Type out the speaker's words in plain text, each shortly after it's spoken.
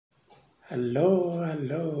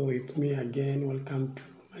Hello, it's me again. Welcome to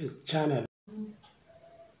my channel.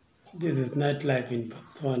 This is nightlife in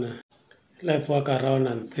Botswana. Let's walk around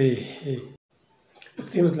and see. It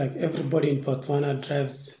seems like everybody in Botswana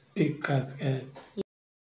drives big cars, guys.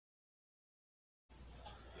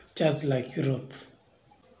 It's just like Europe.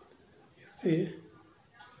 You see?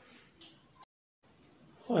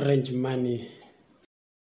 Orange money.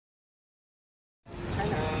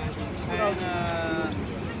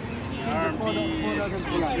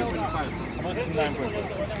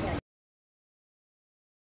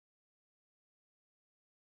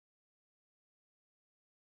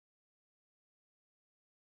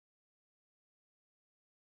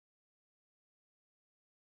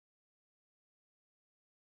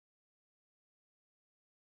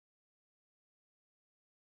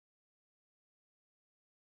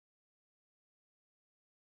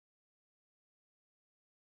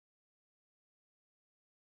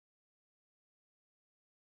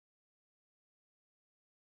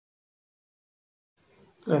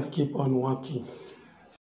 Let's keep on walking.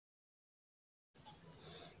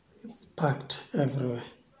 It's packed everywhere.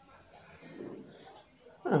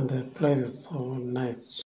 And the place is so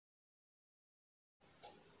nice.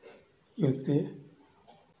 You see?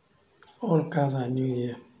 All cars are new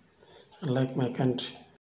here. Unlike my country.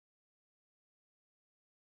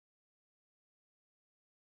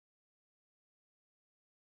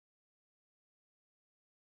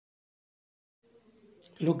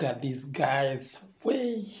 Look at these guys.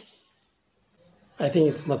 Way. I think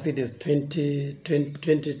it's Mercedes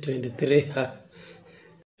 2023.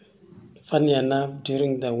 Funny enough,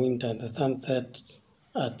 during the winter, the sun sets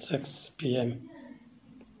at 6 p.m.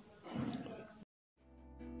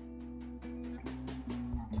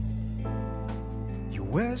 You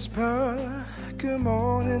whisper, good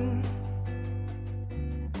morning,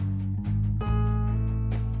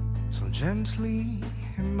 so gently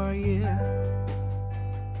in my ear.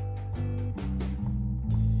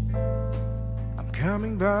 I'm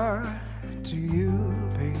coming back to you,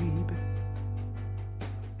 baby.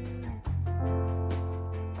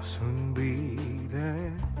 I'll soon be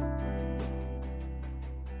there.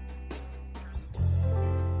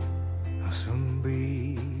 I'll soon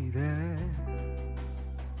be there.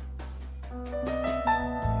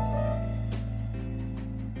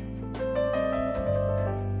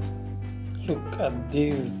 Look at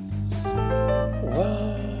this.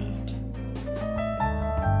 What?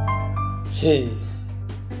 Hey.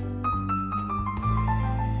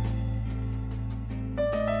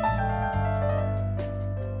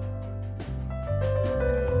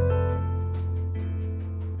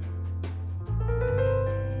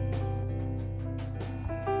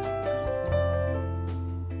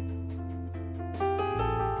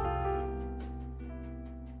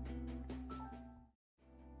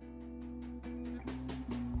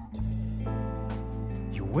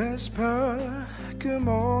 You whisper, good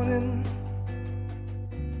morning,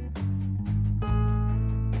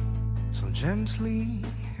 so gently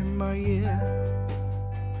in my ear.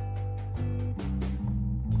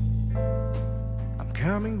 I'm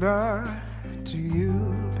coming back to you,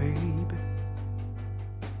 baby.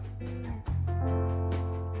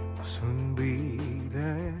 I'll soon be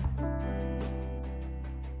there.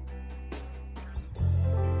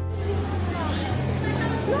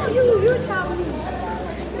 No, you tell me.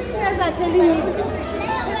 You guys are telling me.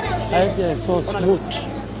 Life is so smooth.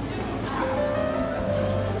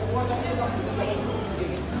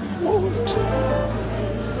 Smooth.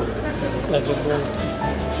 It's like everyone's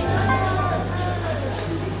thinking.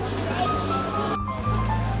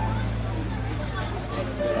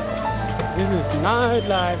 This is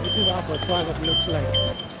nightlife. This is how Botswana looks like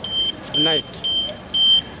at night.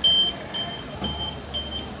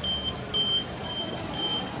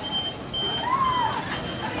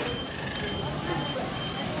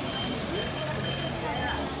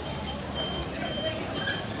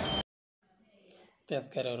 Let's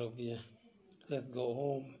get out of here. Let's go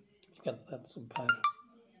home. Look at that super.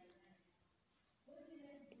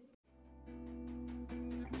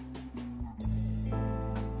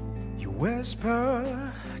 You whisper,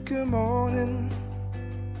 good morning,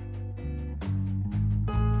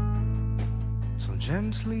 so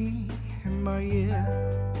gently in my ear.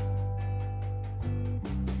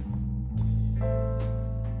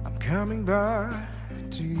 I'm coming back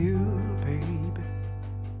to you, baby.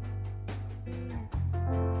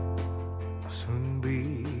 I'll soon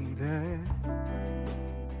be there.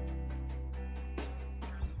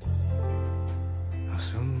 I'll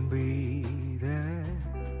soon be there.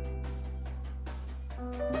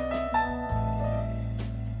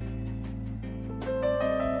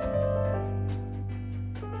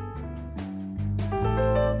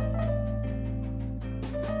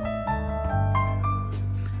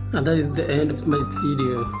 And that is the end of my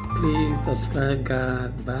video. Please subscribe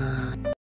guys. Bye.